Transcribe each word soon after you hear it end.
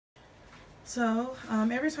So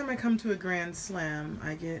every time I come to a Grand Slam,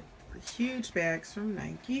 I get huge bags from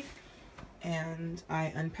Nike and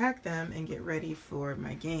I unpack them and get ready for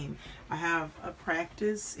my game. I have a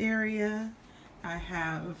practice area, I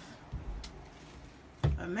have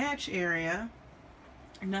a match area.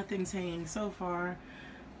 Nothing's hanging so far,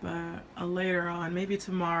 but later on, maybe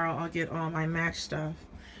tomorrow, I'll get all my match stuff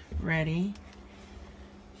ready.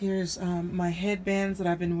 Here's my headbands that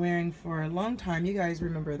I've been wearing for a long time. You guys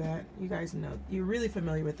remember that. You guys know. You're really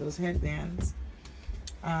familiar with those headbands.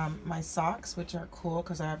 My socks, which are cool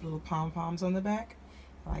because I have little pom-poms on the back.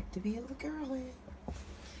 I like to be a little girly.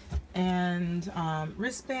 And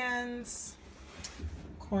wristbands.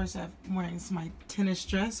 Of course, I'm wearing my tennis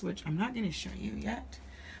dress, which I'm not going to show you yet.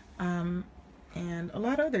 And a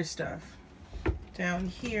lot of other stuff. Down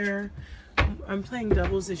here, I'm playing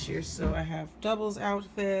doubles this year, so I have doubles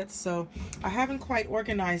outfits. So I haven't quite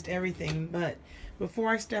organized everything, but before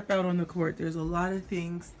I step out on the court, there's a lot of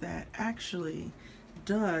things that actually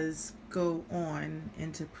does go on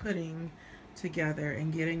into putting together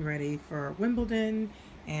and getting ready for Wimbledon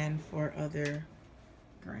and for other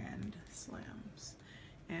Grand Slams.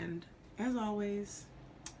 And as always,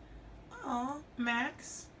 oh,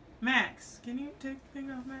 Max, can you take the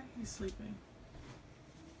thing off, Max? He's sleeping.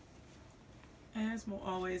 As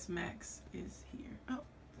always, Max is here. Oh,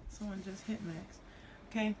 someone just hit Max.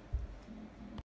 Okay.